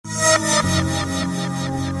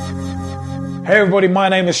Hey everybody, my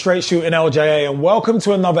name is Straight Shooting LJA and welcome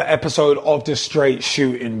to another episode of the Straight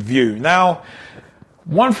Shooting View. Now,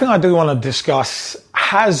 one thing I do want to discuss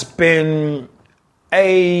has been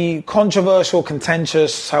a controversial,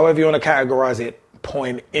 contentious, however you want to categorize it,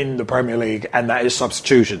 point in the Premier League, and that is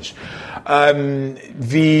substitutions.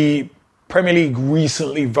 The Premier League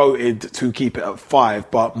recently voted to keep it at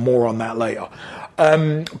 5, but more on that later.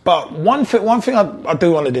 But one thing I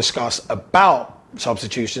do want to discuss about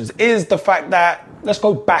substitutions is the fact that, let's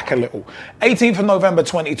go back a little. 18th of November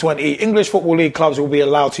 2020, English Football League clubs will be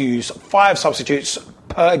allowed to use 5 substitutes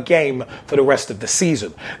per game for the rest of the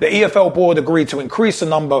season. The EFL board agreed to increase the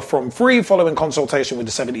number from 3 following consultation with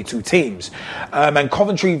the 72 teams. And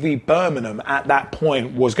Coventry v Birmingham at that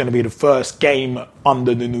point was going to be the first game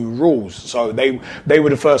under the new rules. So they were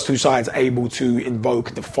the first 2 sides able to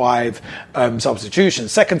invoke the 5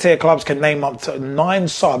 substitutions. Second tier clubs can name up to 9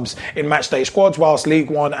 subs in matchday squads, whilst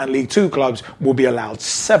League 1 and League 2 clubs will be allowed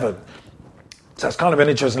 7. So that's kind of an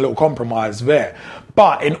interesting little compromise there.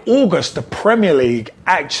 But in August, the Premier League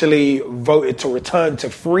actually voted to return to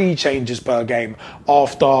 3 changes per game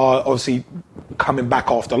after, obviously, coming back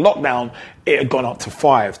after lockdown. It had gone up to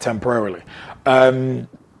 5 temporarily.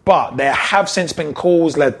 But there have since been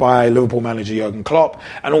calls led by Liverpool manager Jurgen Klopp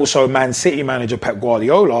and also Man City manager Pep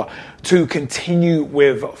Guardiola to continue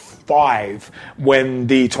with 5 when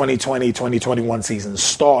the 2020-2021 season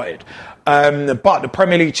started. But the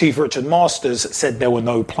Premier League chief Richard Masters said there were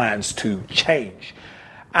no plans to change.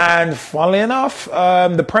 And funnily enough,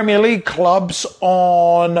 the Premier League clubs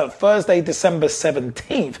on Thursday, December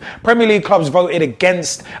 17th, Premier League clubs voted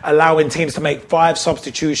against allowing teams to make 5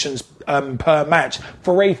 substitutions per match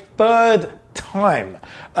for a third time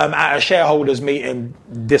at a shareholders meeting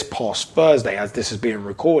this past Thursday, as this is being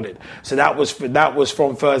recorded. So that was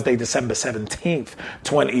from Thursday, December 17th,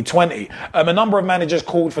 2020. A number of managers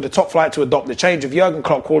called for the top flight to adopt the change, of Jurgen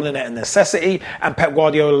Klopp calling it a necessity and Pep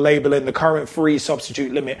Guardiola labelling the current 3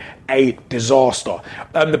 substitute limit a disaster.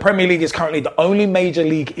 The Premier League is currently the only major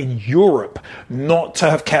league in Europe not to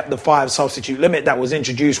have kept the 5 substitute limit that was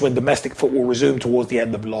introduced when domestic football resumed towards the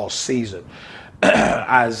end of last season.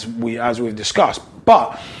 as we've discussed.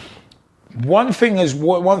 But one thing as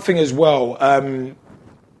well,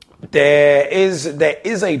 there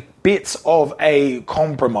is a bit of a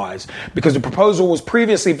compromise because the proposal was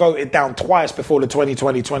previously voted down twice before the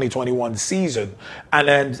 2020-2021 season,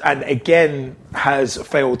 and again has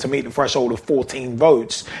failed to meet the threshold of 14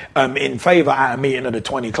 votes in favour at a meeting of the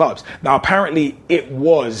 20 clubs. Now, apparently, it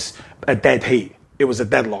was a dead heat. It was a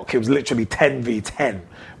deadlock. It was literally 10 v 10.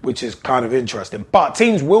 Which is kind of interesting. But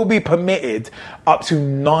teams will be permitted up to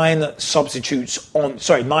 9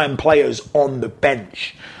 players on the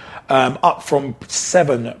bench, up from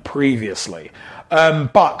 7 previously.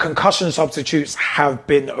 But concussion substitutes have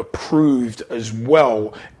been approved as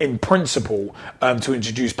well in principle to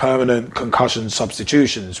introduce permanent concussion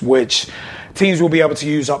substitutions, which teams will be able to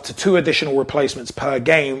use up to 2 additional replacements per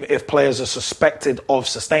game if players are suspected of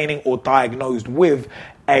sustaining or diagnosed with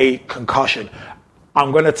a concussion.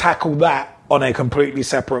 I'm going to tackle that on a completely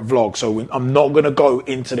separate vlog, so I'm not going to go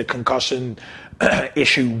into the concussion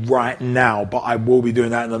issue right now, but I will be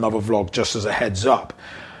doing that in another vlog, just as a heads up.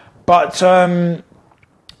 But yeah,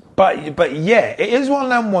 it is one of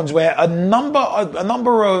them ones where a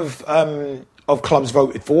number of clubs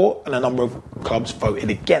voted for and a number of clubs voted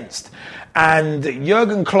against. And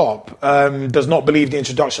Jurgen Klopp does not believe the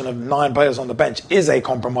introduction of 9 players on the bench is a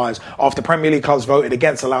compromise after Premier League clubs voted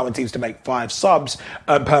against allowing teams to make 5 subs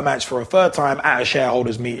per match for a third time at a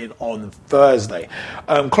shareholders meeting on Thursday.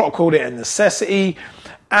 Klopp called it a necessity.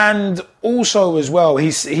 And also as well,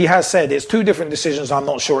 he has said it's 2 different decisions. I'm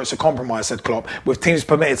not sure it's a compromise, said Klopp, with teams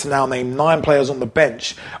permitted to now name 9 players on the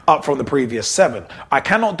bench up from the previous 7. I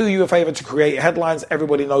cannot do you a favour to create headlines.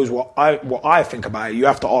 Everybody knows what I think about it. You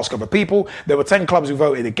have to ask other people. There were 10 clubs who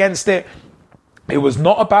voted against it. It was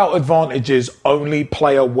not about advantages, only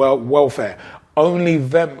player welfare. Only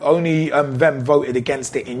them voted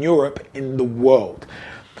against it in Europe, in the world.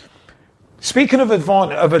 Speaking of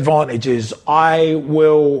advantages, I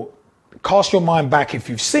will cast your mind back, if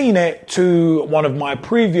you've seen it, to one of my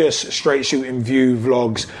previous Straight Shooting View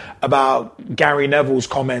vlogs about Gary Neville's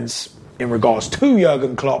comments in regards to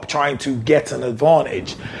Jurgen Klopp trying to get an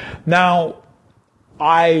advantage. Now,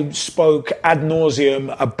 I spoke ad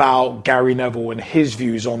nauseum about Gary Neville and his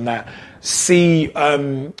views on that. See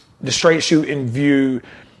the Straight Shooting View,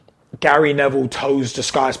 Gary Neville toes the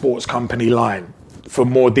Sky Sports Company line for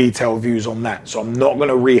more detailed views on that. So I'm not going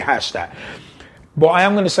to rehash that. What I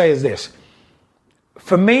am going to say is this.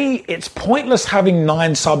 For me, it's pointless having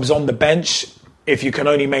 9 subs on the bench if you can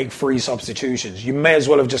only make 3 substitutions. You may as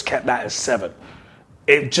well have just kept that as 7.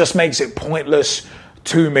 It just makes it pointless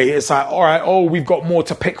to me. It's like, all right, we've got more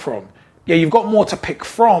to pick from. Yeah, you've got more to pick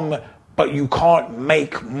from, but you can't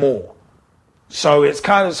make more. So it's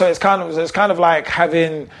kind of like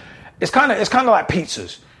having, it's kind of like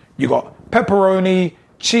pizzas. You got pepperoni,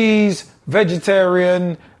 cheese,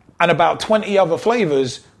 vegetarian, and about 20 other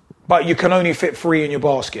flavors, but you can only fit 3 in your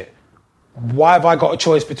basket. Why have I got a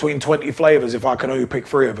choice between 20 flavors if I can only pick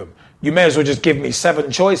 3 of them? You may as well just give me 7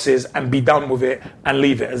 choices and be done with it and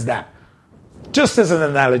leave it as that. Just as an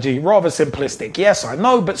analogy, rather simplistic. Yes, I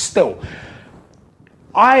know, but still,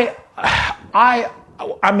 I'm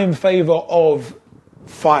in favor of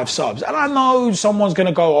 5 subs. And I know someone's going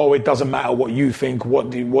to go, it doesn't matter what you think. What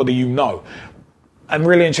do you know? And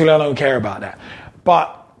really and truly, I don't care about that.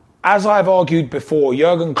 But as I've argued before,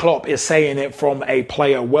 Jurgen Klopp is saying it from a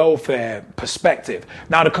player welfare perspective.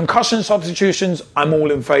 Now, the concussion substitutions, I'm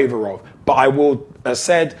all in favour of. But I will, as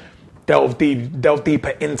said, delve deeper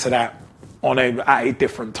into that at a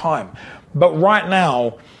different time. But right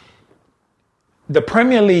now, the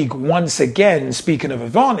Premier League, once again, speaking of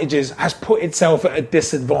advantages, has put itself at a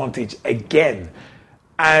disadvantage again.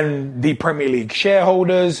 And the Premier League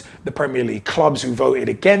shareholders, the Premier League clubs who voted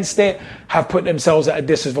against it, have put themselves at a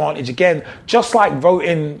disadvantage again, just like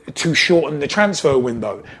voting to shorten the transfer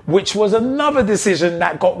window, which was another decision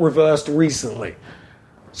that got reversed recently.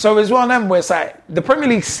 So it's one of them where it's like the Premier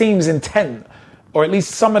League seems intent, or at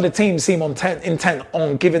least some of the teams seem intent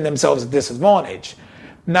on giving themselves a disadvantage.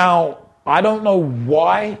 Now, I don't know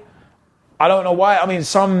why. I mean,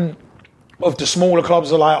 some of the smaller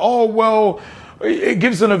clubs are like, it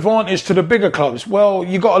gives an advantage to the bigger clubs. Well,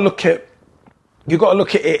 you got to look at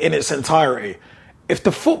it in its entirety. If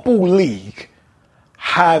the Football League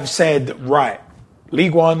have said, right,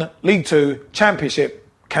 League One, League Two, Championship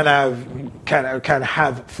can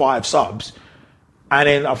have 5 subs, and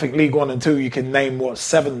then I think League One and Two you can name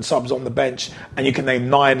 7 subs on the bench, and you can name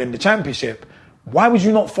 9 in the Championship. Why would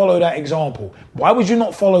you not follow that example? Why would you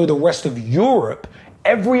not follow the rest of Europe?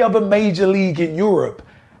 Every other major league in Europe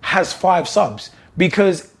has 5 subs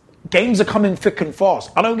because games are coming thick and fast.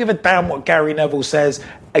 I don't give a damn what Gary Neville says.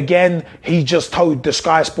 Again, he just toed the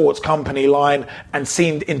Sky Sports company line and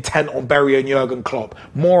seemed intent on burying Jurgen Klopp.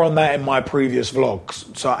 More on that in my previous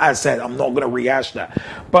vlogs. So as said, I'm not going to rehash that.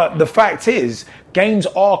 But the fact is, games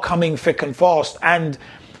are coming thick and fast. And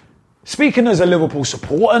speaking as a Liverpool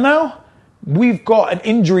supporter now, we've got an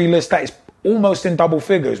injury list that is almost in double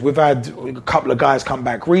figures. We've had a couple of guys come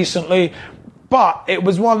back recently. But it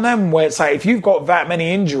was one of them where it's like, if you've got that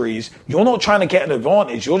many injuries, you're not trying to get an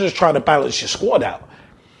advantage. You're just trying to balance your squad out.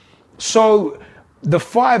 So the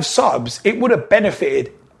 5 subs, it would have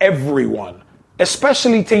benefited everyone,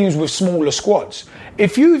 especially teams with smaller squads.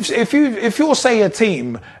 If you're say a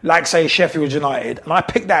team like say Sheffield United, and I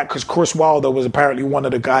picked that because Chris Wilder was apparently one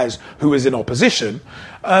of the guys who was in opposition.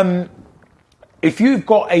 If you've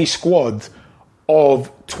got a squad of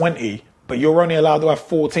 20, but you're only allowed to have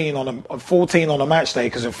 14 on a match day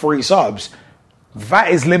because of 3 subs, that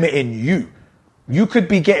is limiting you. You could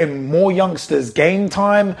be getting more youngsters game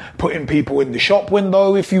time, putting people in the shop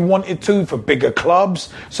window if you wanted to for bigger clubs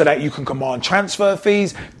so that you can command transfer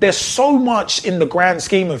fees. There's so much in the grand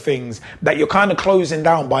scheme of things that you're kind of closing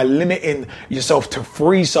down by limiting yourself to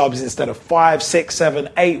 3 subs instead of 5, 6, 7,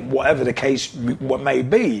 8, whatever the case what may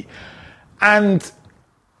be. And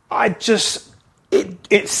I just...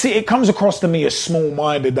 It comes across to me as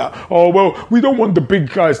small-minded that, we don't want the big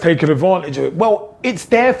guys taking advantage of it. Well, it's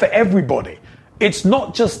there for everybody. It's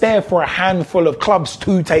not just there for a handful of clubs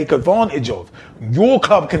to take advantage of. Your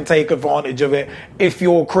club can take advantage of it if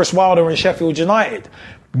you're Chris Wilder and Sheffield United.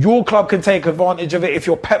 Your club can take advantage of it if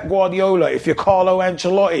you're Pep Guardiola, if you're Carlo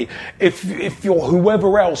Ancelotti, if you're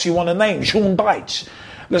whoever else you want to name, Sean Dyche.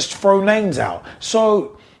 Let's throw names out.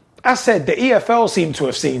 So, as said, the EFL seem to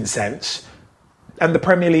have seen sense. And the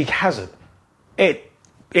Premier League hasn't. It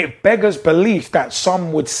beggars belief that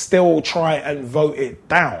some would still try and vote it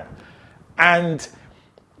down. And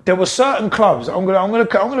there were certain clubs. I'm gonna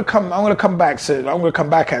come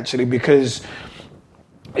back actually because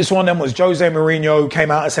it's one of them was Jose Mourinho came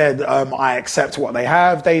out and said, I accept what they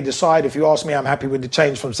have. They decide, if you ask me, I'm happy with the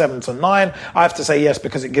change from 7 to 9. I have to say yes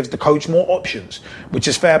because it gives the coach more options, which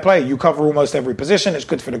is fair play. You cover almost every position. It's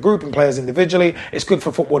good for the group and players individually. It's good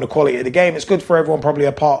for football and the quality of the game. It's good for everyone, probably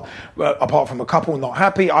apart from a couple not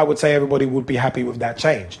happy. I would say everybody would be happy with that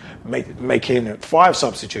change, making 5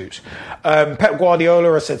 substitutes. Pep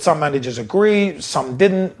Guardiola has said some managers agree, some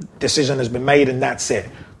didn't. Decision has been made and that's it.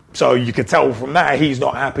 So you could tell from that he's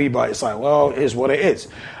not happy, but it's like, well, it is what it is.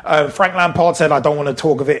 Frank Lampard said, I don't want to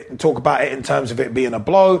talk about it in terms of it being a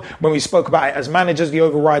blow. When we spoke about it as managers, the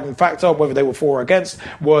overriding factor, whether they were for or against,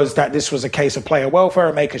 was that this was a case of player welfare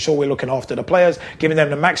and making sure we're looking after the players, giving them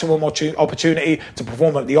the maximum opportunity to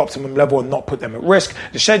perform at the optimum level and not put them at risk.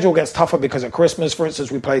 The schedule gets tougher because of Christmas. For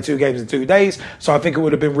instance, we played 2 games in 2 days. So I think it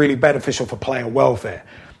would have been really beneficial for player welfare.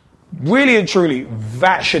 Really and truly,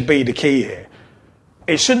 that should be the key here.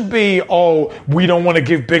 It shouldn't be, we don't want to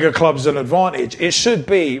give bigger clubs an advantage. It should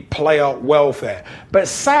be player welfare. But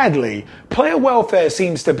sadly, player welfare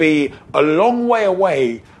seems to be a long way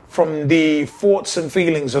away from the thoughts and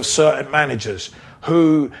feelings of certain managers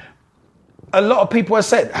who, a lot of people have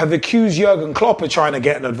said, have accused Jurgen Klopp of trying to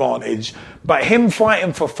get an advantage. But him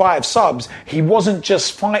fighting for 5 subs, he wasn't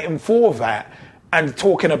just fighting for that and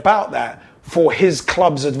talking about that for his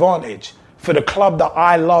club's advantage. For the club that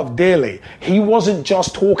I love dearly. He wasn't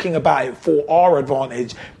just talking about it for our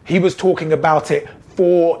advantage. He was talking about it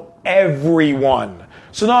for everyone.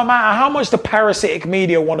 So no matter how much the parasitic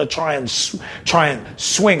media want to try and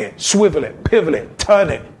swing it, swivel it, pivot it, turn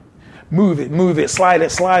it, move it, slide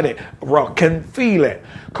it, rock and feel it.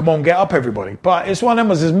 Come on, get up, everybody. But it's one of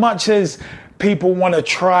them, as much as people want to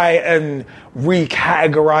try and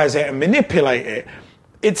recategorize it and manipulate it,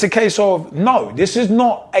 it's a case of, no, this is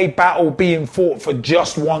not a battle being fought for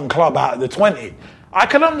just one club out of the 20. I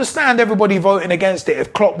can understand everybody voting against it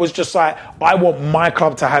if Klopp was just like, I want my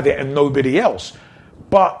club to have it and nobody else.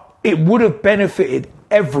 But it would have benefited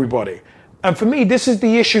everybody. And for me, this is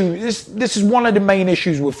the issue. This is one of the main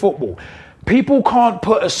issues with football. People can't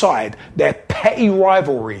put aside their petty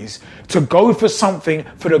rivalries to go for something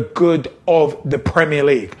for the good of the Premier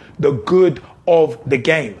League, the good of the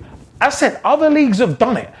game. I said, other leagues have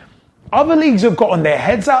done it. Other leagues have gotten their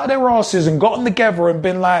heads out of their asses and gotten together and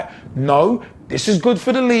been like, no, this is good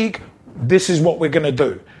for the league. This is what we're going to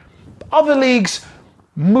do. Other leagues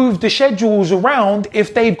move the schedules around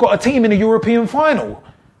if they've got a team in a European final.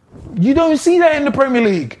 You don't see that in the Premier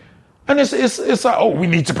League. And it's like, we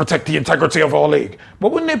need to protect the integrity of our league.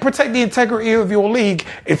 But wouldn't it protect the integrity of your league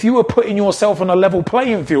if you were putting yourself on a level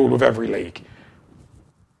playing field with every league?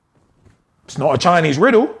 It's not a Chinese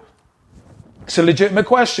riddle. It's a legitimate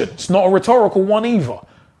question. It's not a rhetorical one either.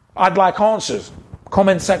 I'd like answers.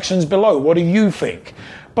 Comment sections below. What do you think?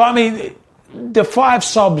 But I mean, the five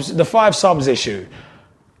subs issue,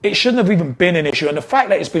 it shouldn't have even been an issue. And the fact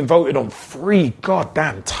that it's been voted on 3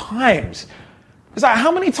 goddamn times. It's like,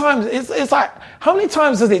 how many times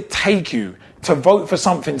does it take you to vote for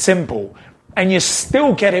something simple and you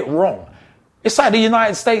still get it wrong? It's like the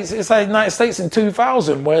United States. It's like the United States in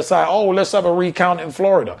 2000, where it's like, let's have a recount in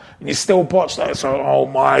Florida, and you still botch that. So, oh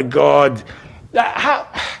my God,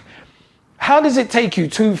 how does it take you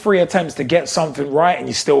 2-3 attempts to get something right and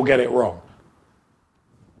you still get it wrong?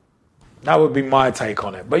 That would be my take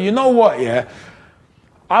on it. But you know what? Yeah,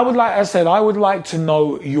 I would like to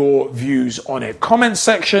know your views on it. Comment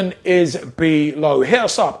section is below. Hit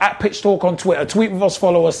us up at Pitch Talk on Twitter. Tweet with us,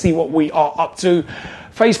 follow us, see what we are up to.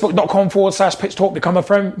 Facebook.com/Pitch Talk. Become a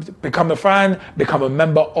friend, become a fan, become a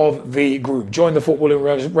member of the group. Join the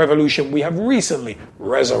footballing revolution we have recently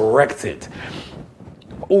resurrected.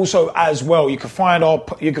 Also, as well, you can find our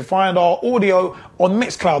audio on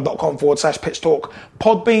Mixcloud.com/Pitch Talk,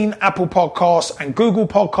 Podbean, Apple Podcasts, and Google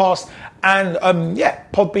Podcasts, and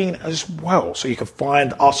Podbean as well. So you can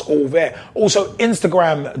find us all there. Also,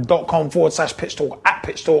 Instagram.com/Pitch Talk, at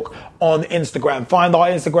Pitch Talk on Instagram. Find our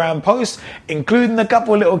Instagram posts, including a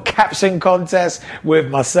couple of little caption contests with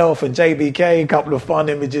myself and JBK. A couple of fun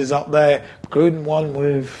images up there, including one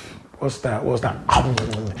with what's that?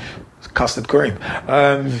 Custard cream.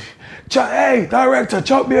 Hey, director,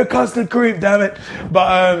 chop me a custard cream, damn it.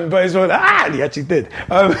 But it's one, he actually did.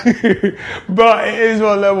 But it is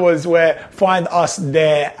one of those ones where find us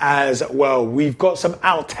there as well. We've got some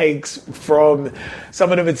outtakes from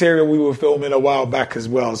some of the material we were filming a while back as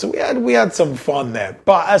well. So we had some fun there.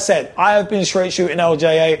 But as I said, I have been Straight Shooting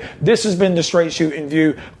LJA. This has been the Straight Shooting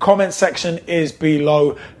View. Comment section is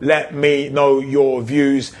below. Let me know your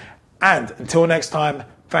views. And until next time,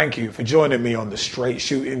 thank you for joining me on the Straight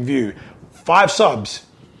Shooting View. 5 subs.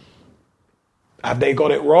 Have they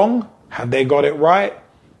got it wrong? Have they got it right?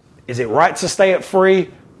 Is it right to stay at 3?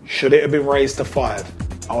 Should it have been raised to 5?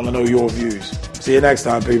 I want to know your views. See you next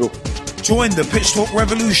time, people. Join the Pitch Talk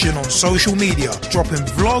revolution on social media, dropping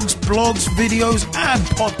vlogs, blogs, videos, and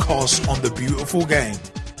podcasts on the beautiful game.